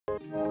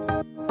Hello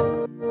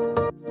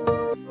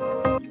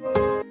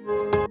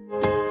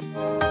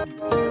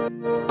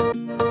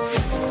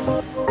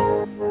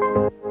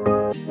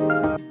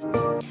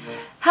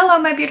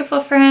my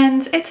beautiful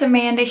friends, it's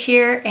Amanda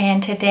here,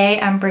 and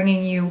today I'm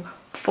bringing you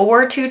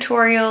 4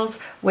 tutorials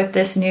with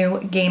this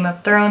new Game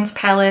of Thrones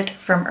palette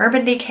from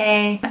Urban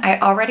Decay. I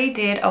already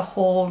did a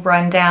whole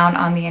rundown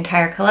on the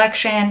entire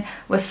collection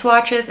with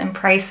swatches and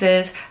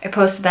prices. I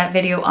posted that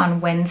video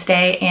on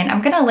Wednesday and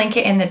I'm gonna link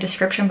it in the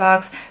description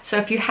box. So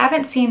if you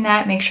haven't seen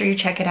that, make sure you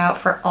check it out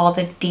for all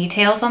the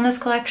details on this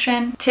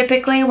collection.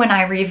 Typically when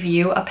I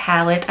review a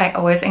palette, I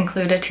always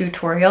include a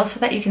tutorial so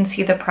that you can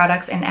see the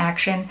products in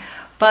action.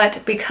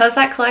 But because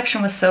that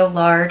collection was so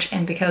large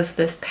and because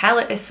this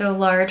palette is so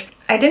large,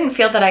 I didn't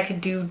feel that I could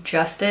do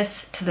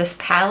justice to this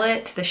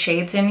palette, to the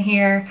shades in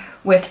here,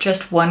 with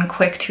just one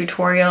quick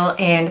tutorial,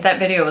 and that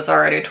video was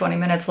already 20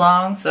 minutes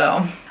long,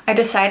 so I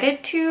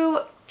decided to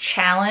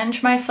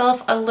challenge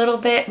myself a little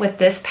bit with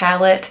this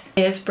palette.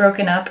 It is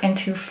broken up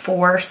into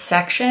 4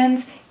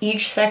 sections.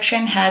 Each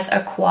section has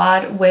a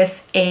quad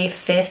with a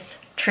 5th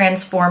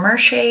transformer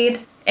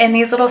shade. And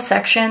these little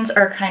sections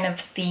are kind of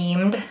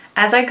themed.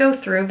 As I go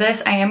through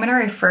this, I am going to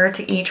refer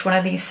to each one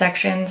of these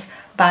sections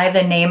by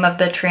the name of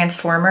the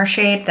transformer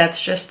shade.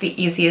 That's just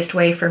the easiest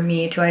way for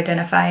me to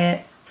identify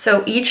it.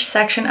 So each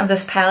section of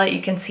this palette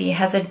you can see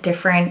has a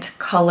different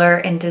color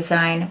and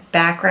design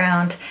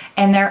background,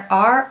 and there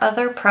are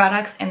other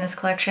products in this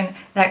collection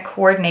that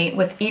coordinate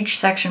with each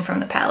section from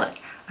the palette.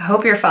 I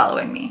hope you're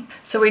following me.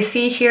 So we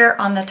see here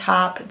on the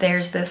top,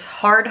 there's this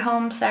hard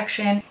home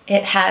section.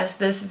 It has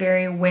this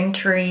very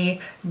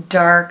wintry,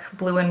 dark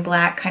blue and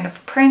black kind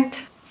of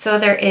print. So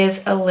there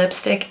is a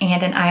lipstick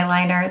and an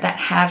eyeliner that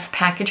have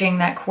packaging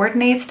that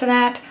coordinates to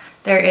that.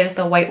 There is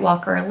the White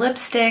Walker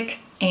lipstick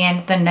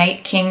and the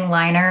Night King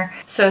liner.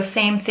 So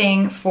same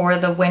thing for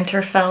the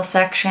Winterfell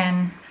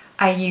section.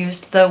 I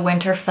used the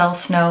Winterfell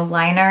Snow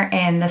liner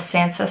and the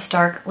Sansa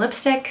Stark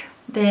lipstick.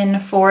 Then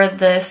for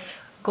this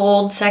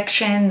gold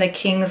section, the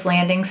King's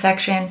Landing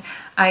section,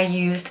 I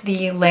used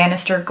the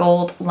Lannister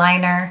gold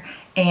liner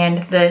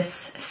and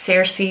this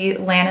Cersei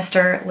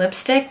Lannister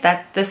lipstick.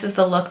 This is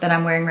the look that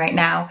I'm wearing right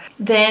now.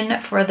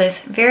 Then for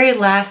this very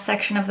last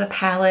section of the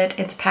palette,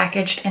 it's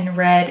packaged in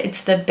red.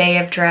 It's the Bay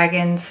of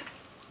Dragons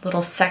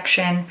little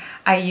section.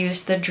 I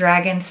used the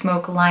Dragon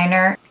Smoke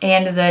liner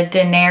and the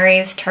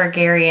Daenerys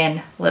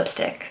Targaryen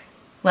lipstick.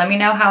 Let me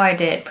know how I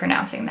did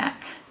pronouncing that.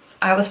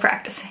 I was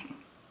practicing.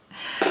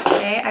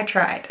 Okay, I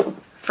tried.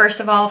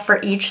 First of all,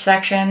 for each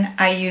section,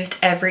 I used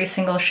every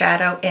single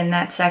shadow in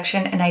that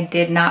section and I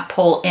did not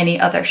pull any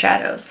other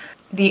shadows.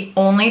 The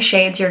only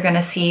shades you're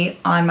gonna see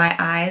on my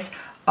eyes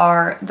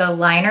are the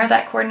liner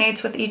that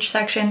coordinates with each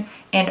section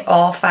and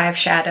all 5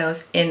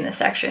 shadows in the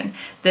section.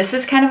 This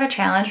is kind of a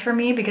challenge for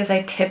me because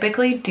I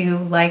typically do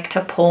like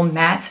to pull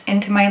mattes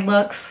into my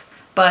looks,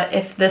 but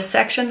if the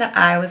section that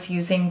I was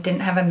using didn't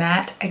have a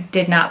matte, I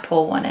did not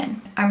pull one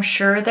in. I'm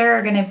sure there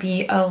are gonna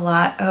be a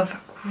lot of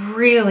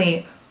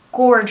really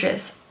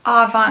gorgeous,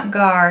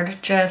 avant-garde,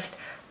 just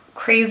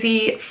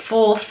crazy,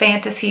 full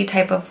fantasy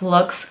type of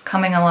looks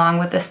coming along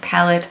with this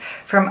palette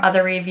from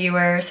other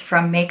reviewers,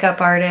 from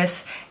makeup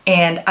artists,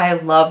 and I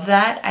love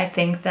that. I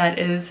think that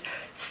is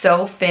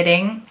so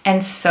fitting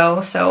and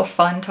so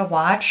fun to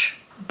watch.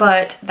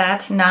 But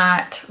that's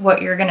not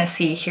what you're gonna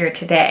see here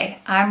today.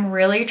 I'm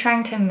really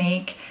trying to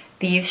make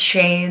these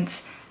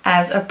shades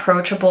as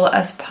approachable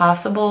as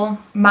possible.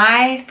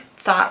 My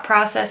thought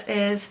process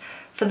is,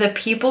 for the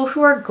people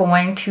who are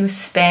going to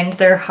spend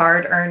their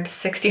hard-earned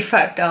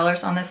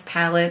 $65 on this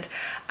palette,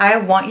 I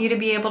want you to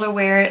be able to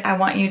wear it, I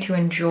want you to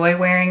enjoy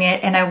wearing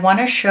it, and I want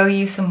to show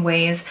you some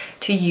ways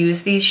to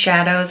use these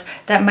shadows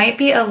that might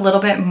be a little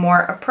bit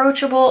more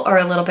approachable or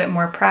a little bit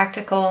more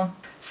practical.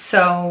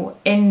 So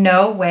in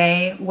no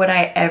way would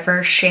I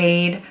ever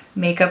shade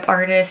makeup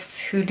artists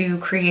who do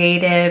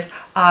creative,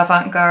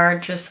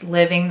 avant-garde, just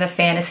living the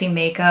fantasy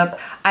makeup.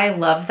 I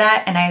love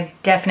that and I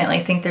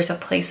definitely think there's a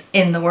place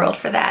in the world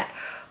for that.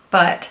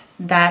 But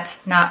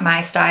that's not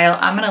my style.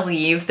 I'm gonna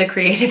leave the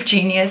creative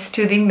genius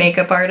to the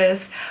makeup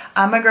artists.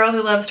 I'm a girl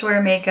who loves to wear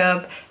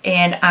makeup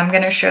and I'm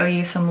gonna show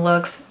you some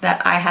looks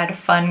that I had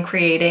fun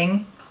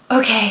creating.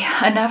 Okay,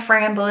 enough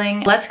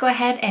rambling. Let's go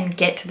ahead and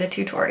get to the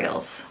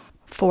tutorials.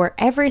 For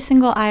every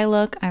single eye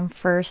look, I'm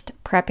first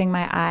prepping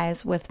my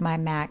eyes with my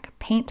MAC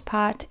paint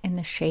pot in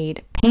the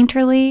shade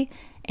Painterly.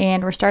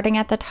 And we're starting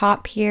at the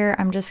top here.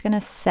 I'm just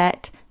gonna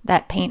set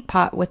that paint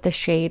pot with the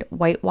shade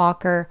White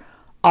Walker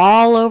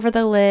all over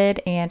the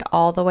lid and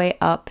all the way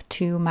up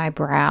to my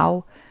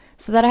brow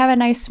so that I have a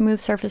nice smooth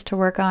surface to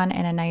work on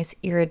and a nice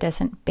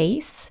iridescent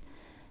base.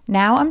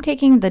 Now I'm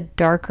taking the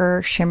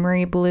darker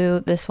shimmery blue,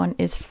 this one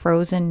is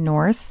Frozen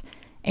North,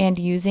 and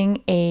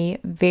using a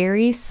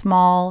very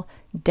small,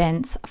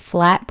 dense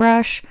flat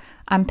brush,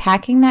 I'm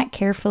packing that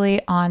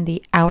carefully on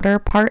the outer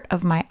part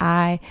of my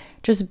eye,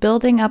 just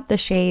building up the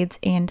shades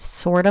and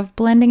sort of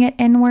blending it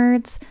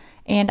inwards.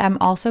 And I'm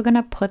also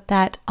gonna put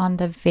that on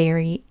the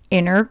very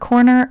inner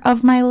corner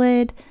of my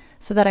lid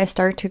so that I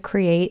start to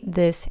create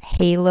this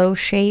halo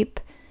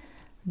shape.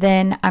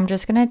 Then I'm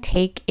just gonna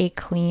take a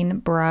clean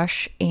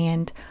brush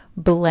and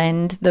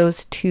blend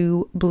those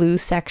two blue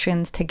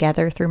sections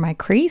together through my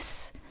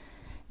crease.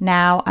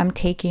 Now I'm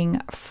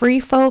taking Free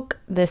Folk,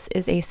 this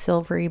is a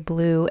silvery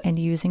blue, and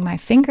using my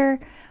finger,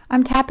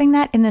 I'm tapping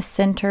that in the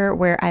center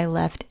where I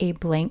left a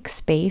blank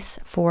space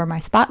for my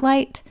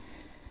spotlight.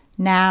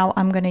 Now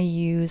I'm gonna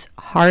use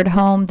Hard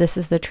Home, this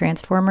is the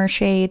Transformer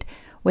shade.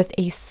 With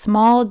a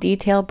small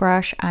detail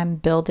brush, I'm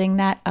building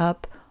that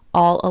up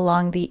all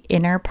along the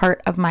inner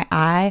part of my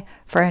eye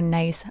for a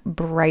nice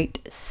bright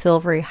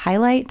silvery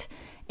highlight,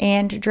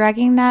 and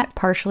dragging that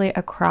partially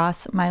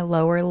across my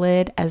lower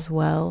lid as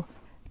well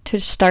to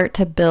start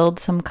to build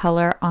some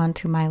color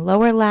onto my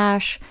lower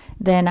lash.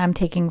 Then I'm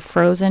taking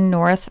Frozen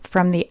North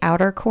from the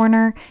outer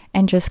corner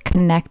and just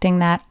connecting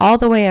that all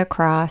the way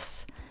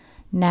across.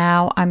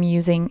 Now I'm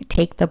using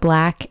Take the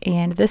Black,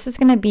 and this is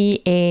going to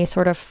be a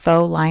sort of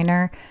faux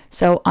liner.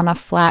 So on a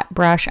flat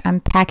brush, I'm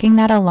packing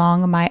that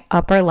along my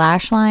upper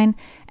lash line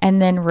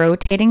and then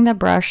rotating the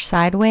brush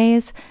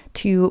sideways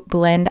to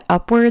blend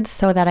upwards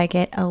so that I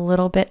get a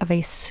little bit of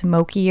a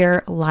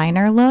smokier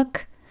liner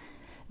look.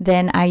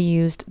 Then I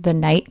used the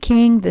Night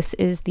King. This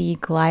is the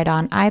Glide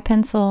On eye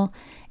pencil,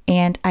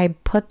 and I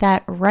put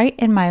that right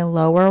in my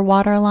lower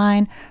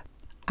waterline.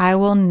 I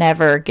will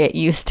never get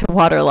used to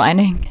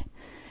waterlining.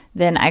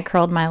 Then I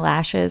curled my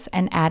lashes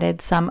and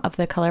added some of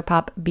the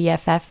ColourPop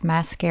BFF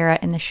mascara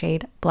in the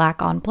shade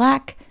Black on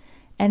Black,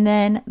 and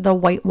then the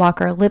White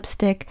Walker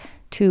lipstick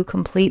to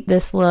complete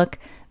this look.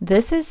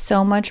 This is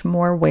so much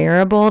more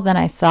wearable than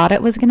I thought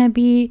it was going to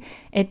be.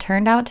 It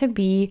turned out to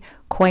be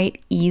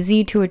quite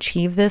easy to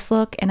achieve this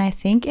look, and I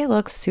think it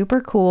looks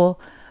super cool,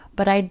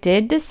 but I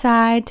did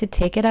decide to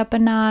take it up a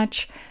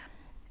notch.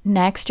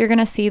 Next, you're going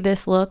to see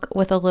this look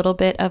with a little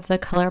bit of the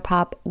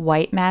ColourPop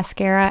white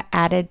mascara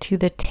added to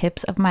the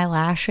tips of my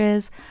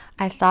lashes.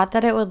 I thought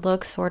that it would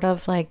look sort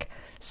of like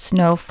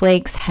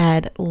snowflakes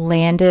had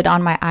landed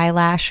on my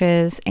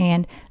eyelashes,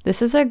 and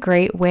this is a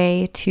great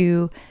way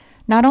to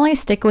not only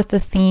stick with the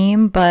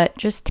theme, but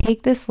just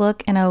take this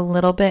look in a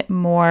little bit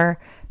more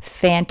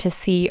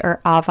fantasy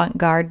or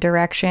avant-garde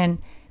direction,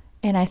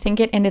 and I think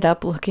it ended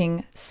up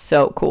looking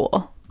so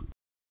cool.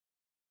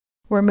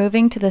 We're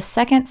moving to the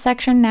second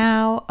section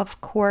now,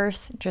 of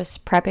course,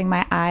 just prepping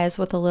my eyes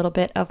with a little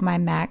bit of my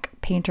MAC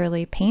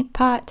Painterly Paint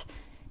Pot.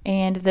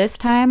 And this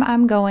time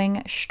I'm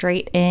going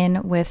straight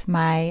in with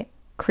my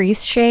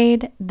crease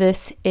shade.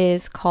 This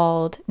is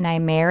called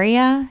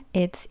Nymeria.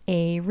 It's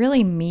a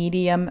really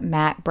medium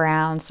matte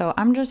brown, so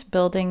I'm just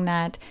building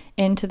that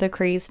into the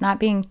crease, not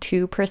being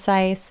too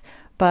precise,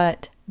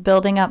 but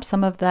building up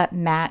some of that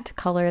matte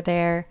color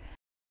there.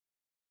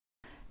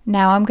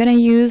 Now I'm going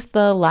to use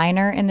the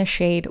liner in the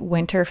shade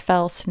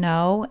Winterfell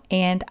Snow,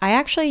 and I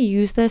actually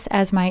use this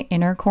as my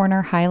inner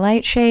corner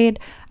highlight shade.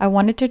 I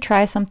wanted to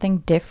try something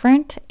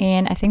different,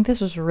 and I think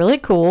this was really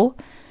cool.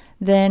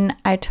 Then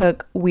I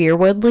took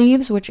Weirwood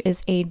Leaves, which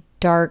is a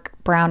dark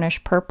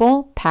brownish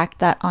purple, packed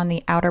that on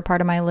the outer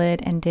part of my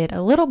lid and did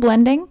a little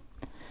blending.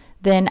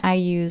 Then I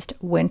used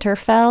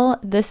Winterfell.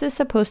 This is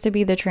supposed to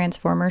be the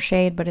Transformer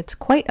shade, but it's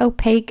quite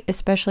opaque,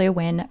 especially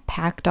when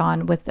packed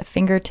on with the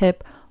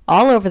fingertip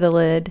all over the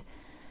lid.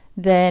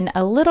 Then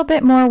a little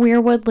bit more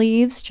Weirwood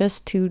Leaves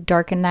just to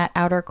darken that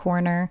outer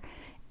corner,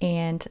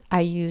 and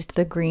I used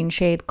the green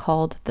shade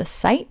called The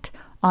Sight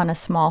on a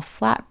small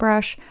flat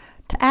brush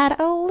to add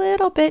a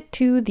little bit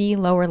to the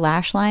lower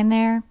lash line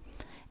there.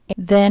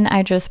 Then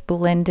I just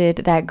blended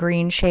that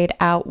green shade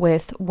out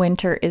with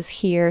Winter Is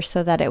Here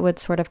so that it would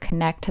sort of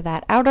connect to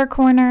that outer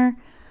corner.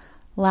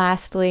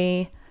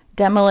 Lastly,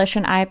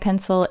 Demolition eye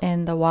pencil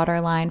in the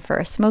waterline for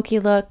a smoky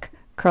look.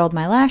 Curled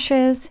my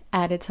lashes,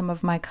 added some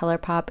of my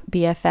ColourPop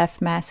BFF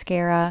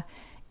mascara,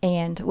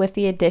 and with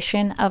the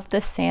addition of the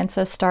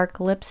Sansa Stark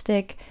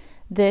lipstick,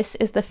 this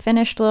is the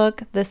finished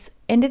look. This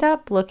ended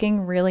up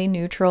looking really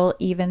neutral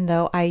even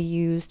though I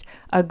used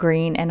a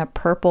green and a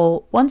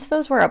purple. Once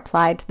those were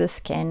applied to the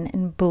skin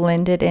and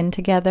blended in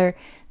together,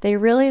 they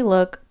really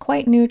look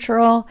quite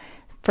neutral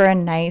for a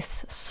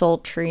nice,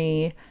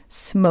 sultry,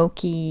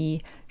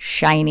 smoky,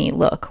 shiny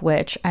look,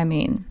 which, I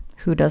mean,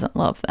 who doesn't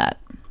love that?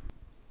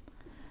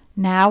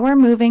 Now we're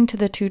moving to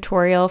the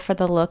tutorial for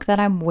the look that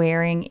I'm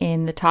wearing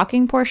in the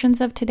talking portions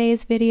of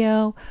today's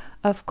video.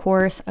 Of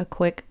course, a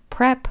quick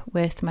prep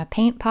with my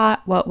paint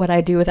pot. What would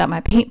I do without my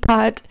paint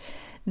pot?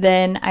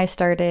 Then I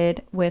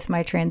started with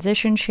my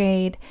transition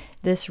shade,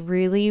 this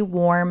really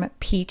warm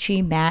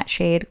peachy matte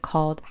shade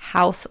called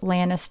House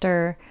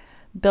Lannister.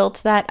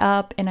 Built that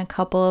up in a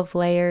couple of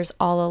layers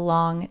all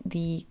along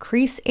the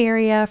crease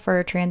area for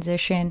a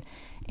transition.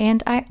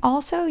 And I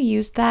also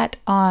used that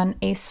on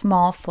a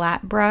small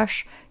flat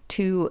brush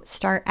to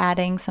start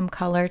adding some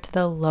color to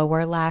the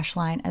lower lash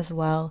line as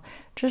well.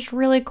 Just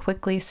really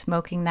quickly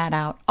smoking that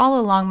out all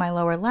along my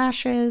lower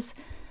lashes.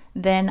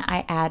 Then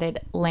I added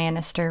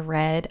Lannister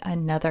Red,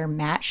 another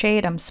matte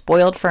shade. I'm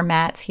spoiled for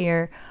mattes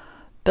here.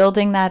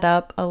 building that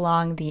up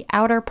along the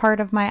outer part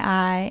of my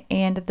eye.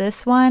 And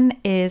this one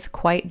is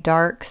quite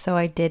dark, so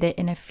I did it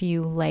in a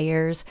few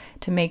layers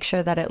to make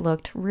sure that it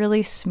looked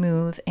really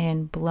smooth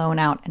and blown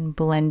out and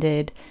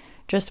blended,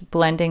 just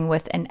blending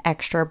with an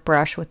extra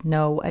brush with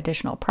no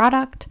additional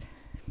product.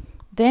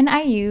 Then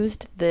I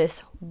used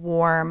this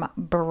warm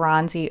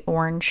bronzy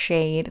orange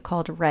shade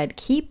called Red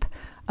Keep,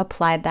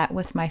 applied that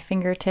with my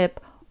fingertip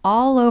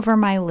all over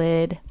my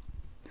lid.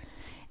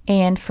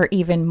 And for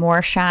even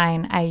more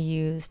shine, I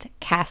used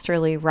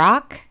Casterly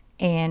Rock,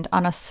 and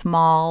on a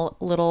small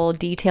little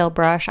detail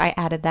brush, I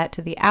added that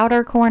to the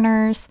outer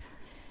corners.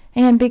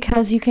 And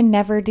because you can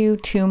never do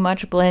too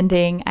much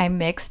blending, I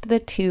mixed the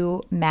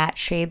two matte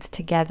shades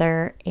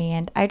together,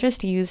 and I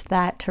just used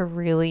that to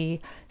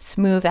really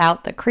smooth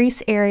out the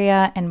crease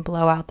area and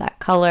blow out that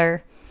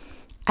color.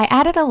 I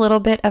added a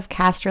little bit of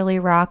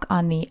Casterly Rock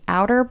on the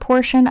outer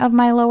portion of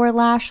my lower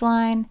lash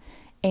line.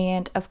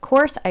 And of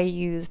course I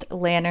used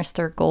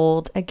Lannister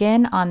Gold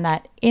again on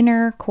that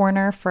inner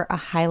corner for a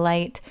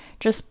highlight,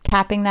 just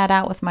tapping that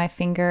out with my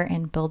finger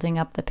and building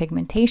up the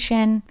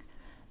pigmentation.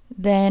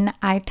 Then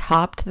I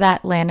topped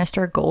that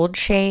Lannister Gold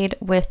shade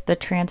with the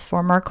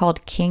transformer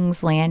called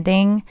King's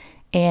Landing,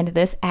 and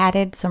this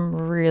added some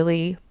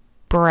really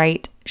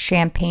bright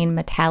champagne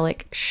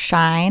metallic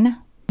shine.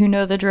 You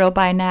know the drill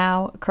by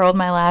now. Curled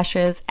my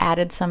lashes,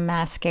 added some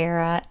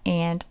mascara,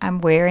 and I'm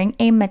wearing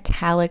a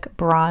metallic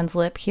bronze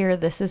lip here.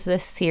 This is the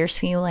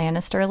Cersei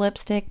Lannister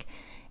lipstick.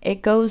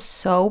 It goes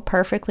so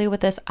perfectly with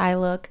this eye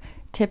look.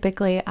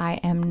 Typically, I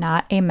am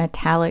not a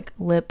metallic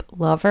lip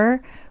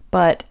lover,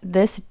 but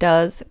this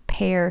does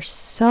pair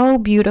so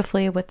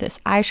beautifully with this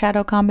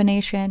eyeshadow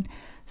combination.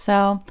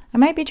 So I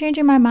might be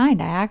changing my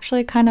mind. I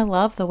actually kind of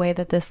love the way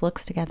that this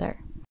looks together.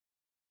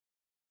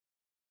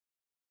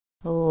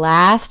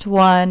 Last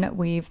one,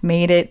 we've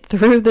made it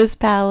through this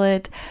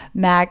palette,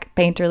 MAC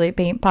Painterly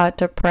Paint Pot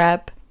to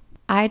Prep.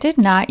 I did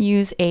not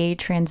use a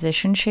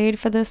transition shade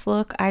for this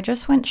look. I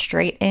just went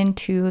straight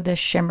into the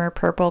shimmer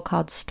purple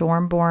called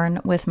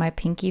Stormborn with my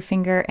pinky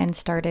finger and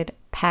started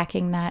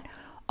packing that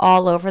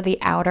all over the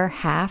outer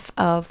half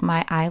of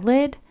my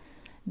eyelid.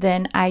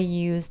 Then I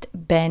used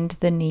Bend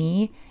the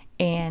Knee,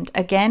 and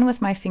again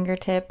with my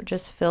fingertip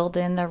just filled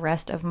in the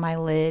rest of my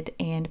lid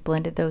and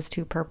blended those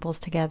two purples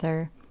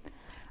together.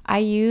 I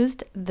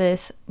used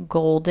this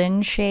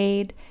golden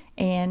shade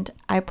and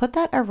I put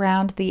that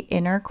around the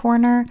inner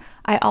corner.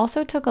 I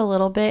also took a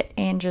little bit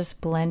and just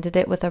blended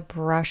it with a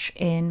brush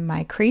in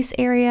my crease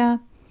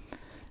area.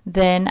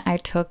 Then I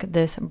took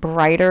this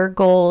brighter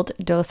gold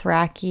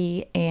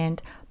Dothraki and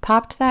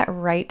popped that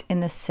right in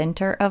the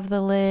center of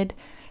the lid.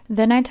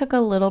 Then I took a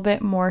little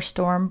bit more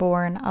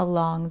Stormborn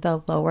along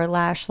the lower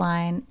lash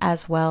line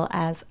as well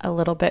as a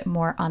little bit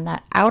more on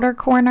that outer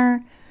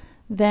corner.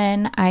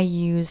 Then I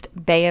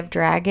used Bay of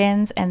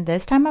Dragons, and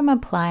this time I'm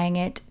applying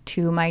it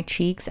to my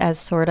cheeks as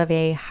sort of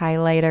a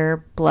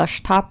highlighter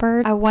blush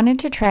topper. I wanted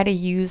to try to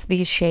use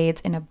these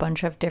shades in a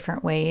bunch of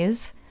different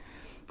ways.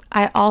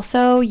 I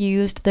also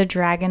used the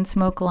Dragon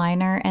Smoke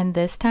liner, and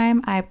this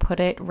time I put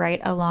it right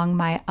along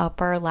my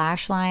upper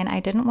lash line. I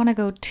didn't want to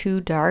go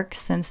too dark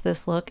since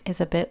this look is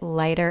a bit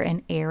lighter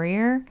and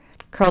airier.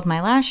 Curled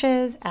my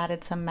lashes,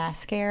 added some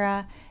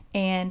mascara,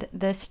 and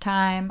this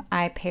time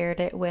I paired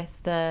it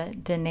with the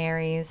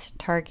Daenerys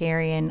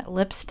Targaryen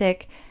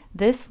lipstick.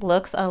 This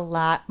looks a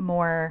lot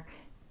more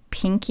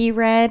pinky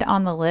red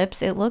on the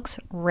lips. It looks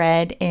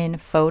red in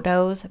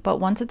photos, but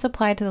once it's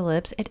applied to the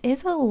lips, it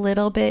is a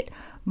little bit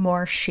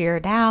more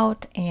sheared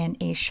out and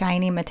a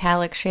shiny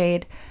metallic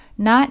shade.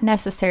 Not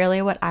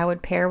necessarily what I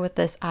would pair with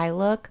this eye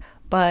look,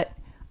 but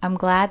I'm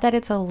glad that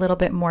it's a little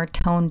bit more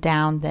toned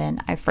down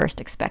than I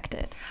first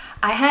expected.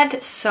 I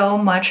had so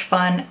much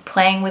fun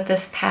playing with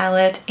this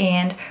palette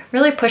and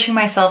really pushing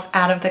myself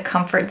out of the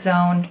comfort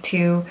zone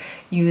to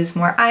use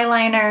more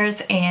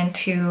eyeliners and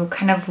to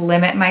kind of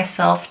limit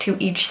myself to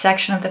each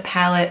section of the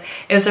palette.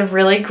 It was a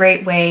really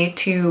great way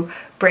to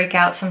break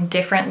out some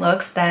different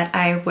looks that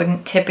I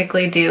wouldn't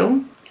typically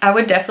do. I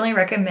would definitely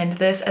recommend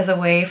this as a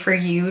way for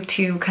you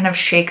to kind of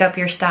shake up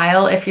your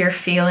style if you're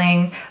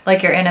feeling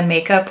like you're in a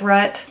makeup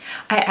rut.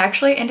 I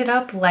actually ended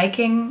up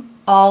liking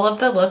all of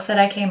the looks that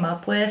I came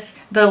up with.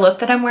 The look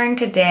that I'm wearing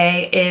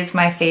today is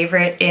my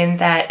favorite in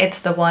that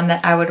it's the one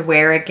that I would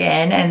wear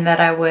again and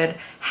that I would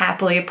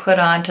happily put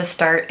on to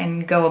start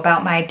and go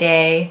about my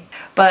day.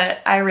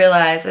 But I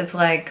realize it's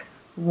like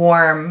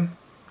warm,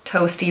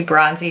 toasty,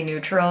 bronzy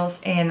neutrals,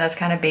 and that's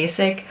kind of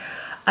basic.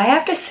 I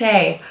have to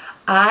say,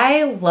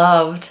 I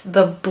loved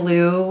the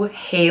blue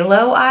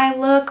halo eye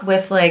look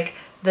with like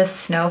the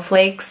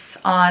snowflakes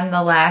on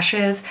the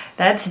lashes.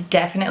 That's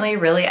definitely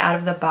really out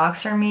of the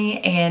box for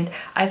me, and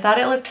I thought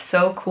it looked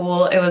so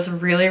cool. It was a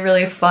really,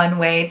 really fun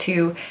way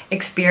to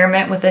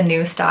experiment with a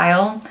new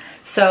style.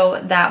 So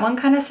that one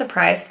kind of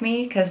surprised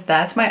me because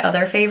that's my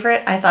other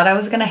favorite. I thought I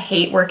was gonna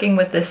hate working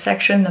with this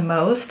section the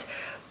most,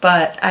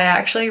 but I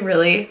actually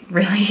really,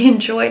 really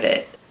enjoyed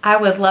it. I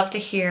would love to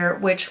hear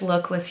which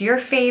look was your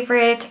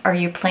favorite. Are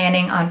you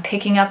planning on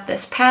picking up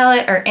this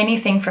palette or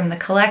anything from the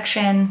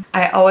collection?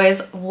 I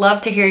always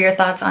love to hear your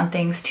thoughts on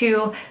things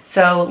too,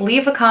 so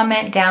leave a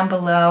comment down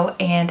below,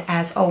 and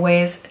as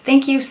always,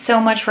 thank you so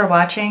much for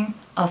watching.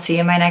 I'll see you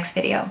in my next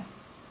video.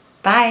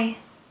 Bye.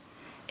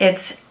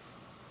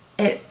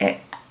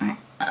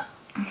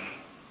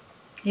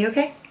 You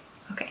okay?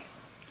 Okay.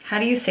 How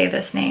do you say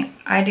this name?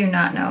 I do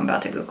not know. I'm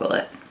about to Google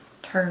it.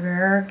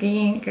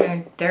 Targaryen.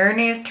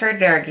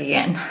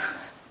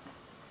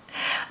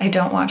 I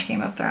don't watch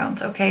Game of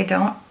Thrones, okay?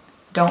 Don't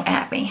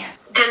at me.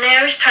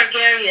 Daenerys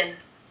Targaryen.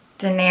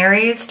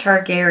 Daenerys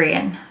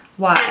Targaryen.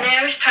 Why?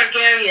 Daenerys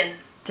Targaryen.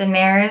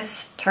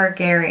 Daenerys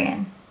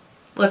Targaryen.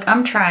 Look,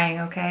 I'm trying,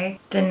 okay?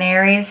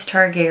 Daenerys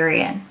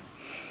Targaryen.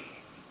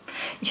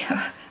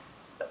 Yeah.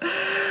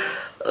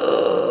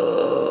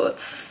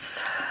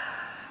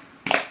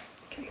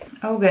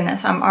 Oh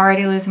goodness, I'm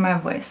already losing my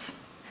voice.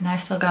 And I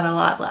still got a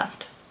lot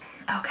left.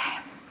 Okay,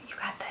 you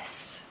got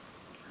this.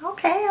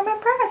 Okay, I'm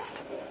impressed.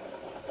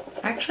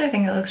 Actually, I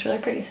think it looks really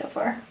pretty so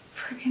far.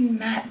 Freaking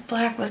matte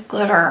black with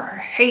glitter. I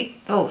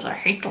hate those. I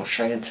hate those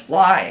shades.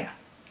 Why?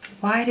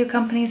 Why do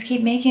companies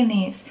keep making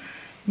these?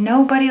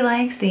 Nobody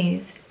likes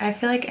these. I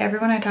feel like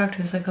everyone I talk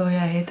to is like, oh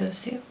yeah, I hate those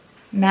too.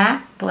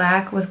 Matte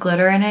black with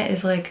glitter in it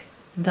is like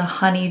the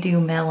honeydew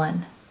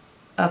melon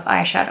of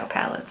eyeshadow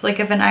palettes. Like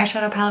if an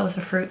eyeshadow palette was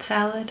a fruit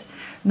salad,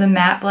 the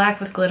matte black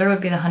with glitter would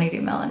be the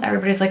honeydew melon.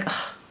 Everybody's like,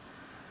 ugh,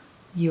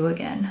 you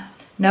again.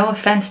 No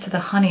offense to the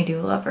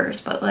honeydew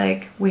lovers, but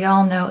like, we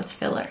all know it's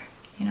filler,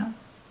 you know?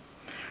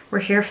 We're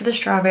here for the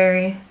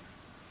strawberry.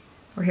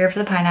 We're here for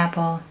the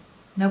pineapple.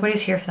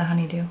 Nobody's here for the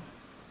honeydew.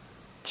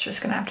 It's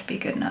just gonna have to be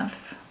good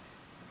enough.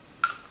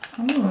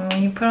 Oh,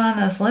 you put on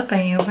this lip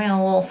and you feel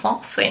a little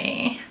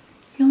saucy.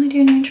 You only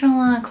do neutral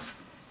looks.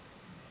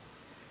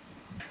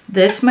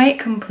 This might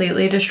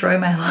completely destroy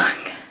my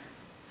look.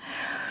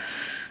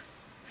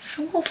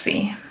 So we'll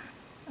see.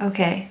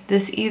 Okay,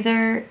 this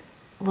either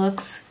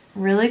looks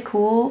really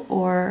cool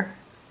or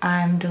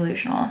I'm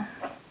delusional.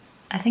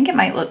 I think it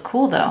might look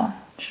cool though.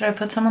 Should I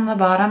put some on the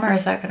bottom or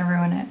is that gonna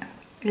ruin it?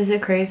 Is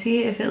it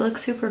crazy? If it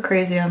looks super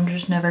crazy, I'm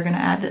just never gonna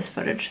add this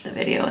footage to the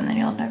video and then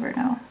you'll never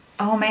know.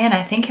 Oh man,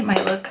 I think it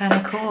might look kind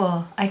of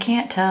cool. I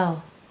can't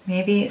tell.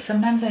 Maybe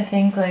sometimes I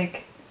think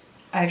like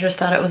I just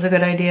thought it was a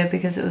good idea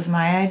because it was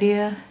my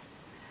idea.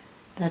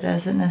 That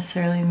doesn't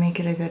necessarily make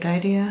it a good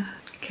idea.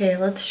 Okay,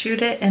 let's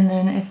shoot it, and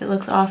then if it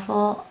looks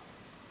awful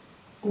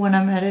when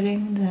I'm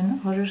editing,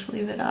 then I'll just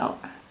leave it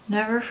out.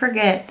 Never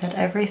forget that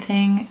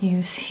everything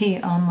you see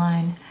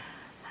online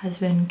has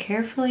been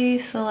carefully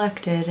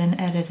selected and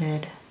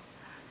edited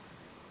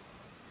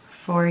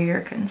for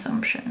your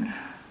consumption.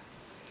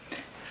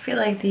 I feel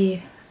like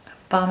the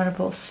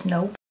abominable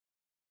Snope.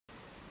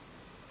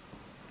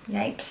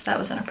 Yipes, that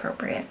was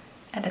inappropriate.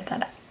 Edit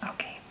that out.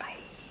 Okay, bye.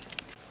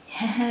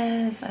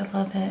 Yes, I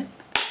love it.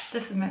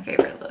 This is my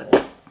favorite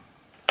look.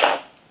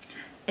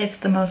 It's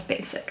the most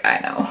basic, I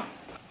know.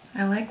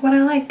 I like what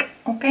I like,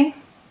 okay?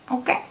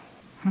 Okay.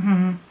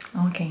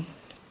 Okay.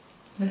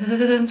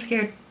 I'm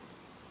scared.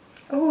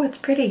 Oh, it's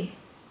pretty.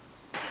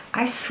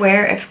 I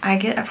swear if I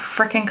get a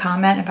freaking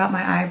comment about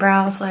my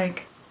eyebrows,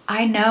 like,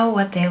 I know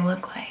what they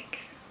look like.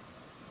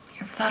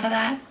 You ever thought of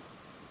that?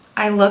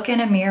 I look in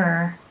a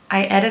mirror,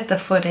 I edit the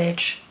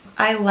footage,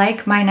 I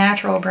like my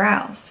natural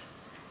brows.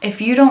 If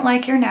you don't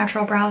like your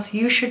natural brows,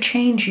 you should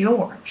change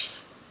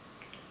yours.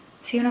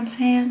 See what I'm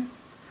saying?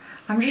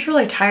 I'm just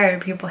really tired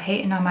of people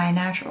hating on my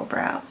natural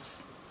brows.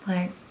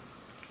 Like,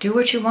 do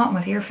what you want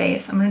with your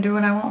face. I'm gonna do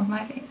what I want with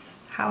my face.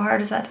 How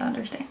hard is that to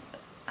understand?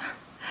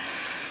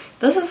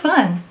 This is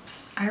fun.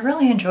 I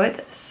really enjoyed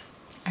this.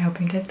 I hope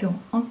you did too.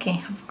 Okay,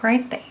 have a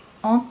great day.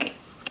 Okay,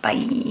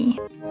 bye.